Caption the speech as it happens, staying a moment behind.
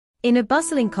In a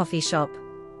bustling coffee shop,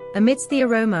 amidst the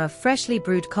aroma of freshly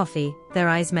brewed coffee, their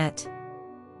eyes met.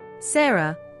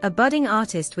 Sarah, a budding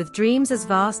artist with dreams as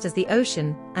vast as the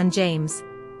ocean, and James,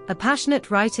 a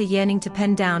passionate writer yearning to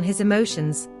pen down his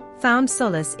emotions, found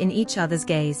solace in each other's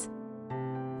gaze.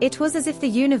 It was as if the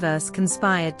universe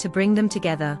conspired to bring them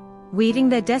together, weaving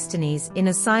their destinies in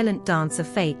a silent dance of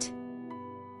fate.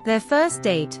 Their first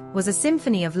date was a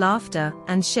symphony of laughter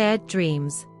and shared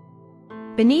dreams.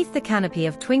 Beneath the canopy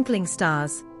of twinkling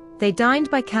stars, they dined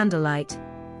by candlelight,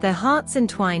 their hearts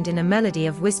entwined in a melody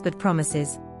of whispered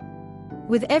promises.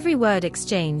 With every word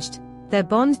exchanged, their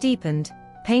bond deepened,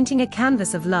 painting a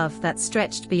canvas of love that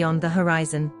stretched beyond the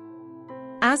horizon.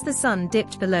 As the sun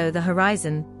dipped below the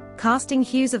horizon, casting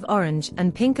hues of orange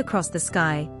and pink across the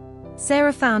sky,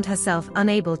 Sarah found herself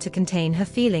unable to contain her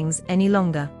feelings any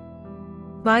longer.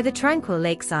 By the tranquil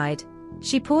lakeside,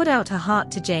 she poured out her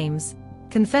heart to James,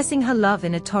 confessing her love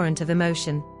in a torrent of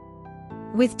emotion.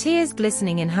 With tears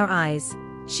glistening in her eyes,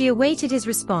 she awaited his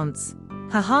response,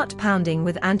 her heart pounding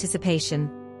with anticipation.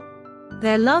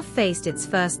 Their love faced its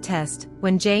first test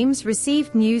when James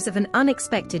received news of an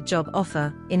unexpected job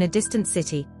offer in a distant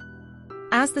city.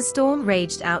 As the storm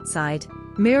raged outside,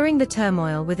 mirroring the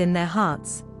turmoil within their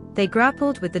hearts, they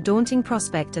grappled with the daunting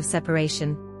prospect of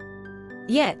separation.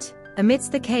 Yet,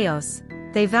 amidst the chaos,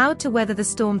 they vowed to weather the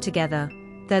storm together,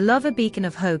 their love a beacon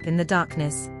of hope in the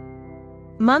darkness.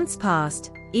 Months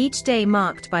passed, each day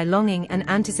marked by longing and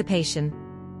anticipation.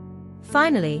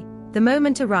 Finally, the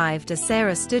moment arrived as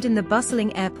Sarah stood in the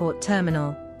bustling airport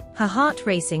terminal, her heart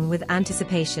racing with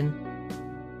anticipation.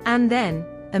 And then,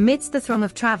 amidst the throng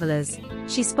of travelers,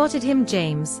 she spotted him,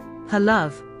 James, her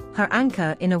love, her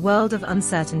anchor in a world of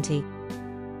uncertainty.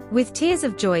 With tears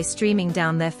of joy streaming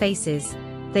down their faces,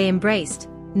 they embraced,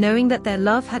 knowing that their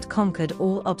love had conquered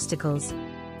all obstacles.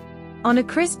 On a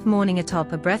crisp morning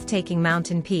atop a breathtaking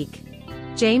mountain peak,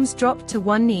 James dropped to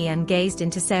one knee and gazed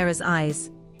into Sarah's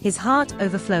eyes, his heart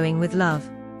overflowing with love.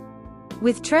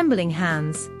 With trembling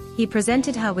hands, he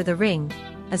presented her with a ring,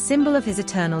 a symbol of his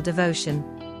eternal devotion.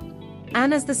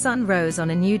 And as the sun rose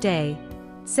on a new day,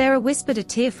 Sarah whispered a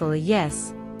tearful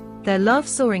yes, their love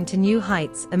soaring to new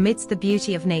heights amidst the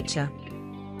beauty of nature.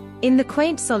 In the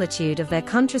quaint solitude of their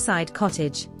countryside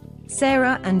cottage,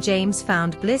 Sarah and James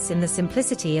found bliss in the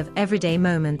simplicity of everyday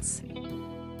moments.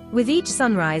 With each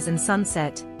sunrise and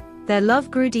sunset, their love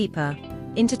grew deeper,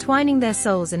 intertwining their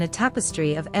souls in a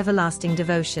tapestry of everlasting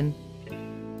devotion.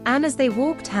 And as they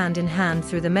walked hand in hand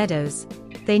through the meadows,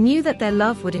 they knew that their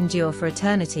love would endure for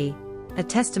eternity, a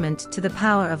testament to the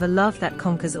power of a love that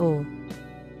conquers all.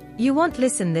 You want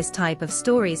listen this type of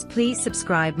stories? Please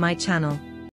subscribe my channel.